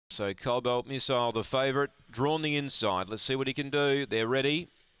So Cobalt Missile, the favourite, drawn the inside. Let's see what he can do. They're ready.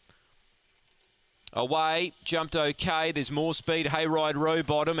 Away, jumped okay. There's more speed. Hayride Row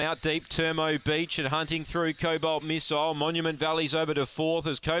bottom, out deep. Termo Beach and hunting through Cobalt Missile. Monument Valley's over to fourth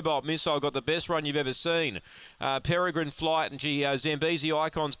as Cobalt Missile got the best run you've ever seen. Peregrine Flight and Zambezi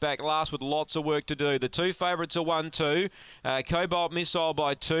Icon's back last with lots of work to do. The two favourites are 1-2. Cobalt Missile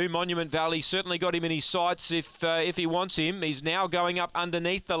by 2. Monument Valley certainly got him in his sights if he wants him. He's now going up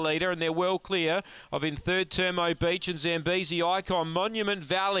underneath the leader and they're well clear of in third Termo Beach and Zambezi Icon. Monument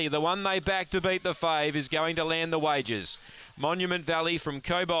Valley, the one they back to beat the fave, is going to land the wages. Monument Valley from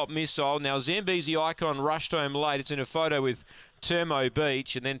Cobalt Missile. Now Zambezi Icon rushed home late. It's in a photo with Termo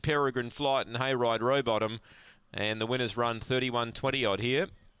Beach and then Peregrine Flight and Hayride Rowbottom. And the winners run 31.20 odd here.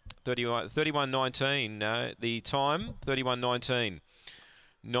 31.19 the time, 31.19.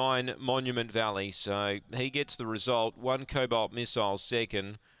 9 Monument Valley. So he gets the result. 1 Cobalt Missile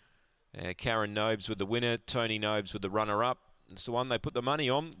second. Karen Nobes with the winner. Tony Nobes with the runner-up. It's the one they put the money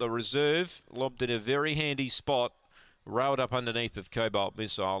on. The reserve lobbed in a very handy spot, railed up underneath of Cobalt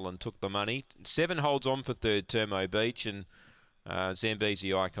Missile and took the money. 7 holds on for third, Termo Beach, and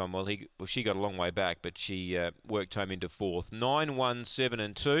Zambezi Icon. Well, she got a long way back, but she worked home into fourth. 9, 1, 7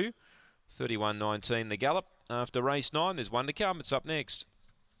 and 2. 31.19 the gallop. After race 9, there's one to come. It's up next.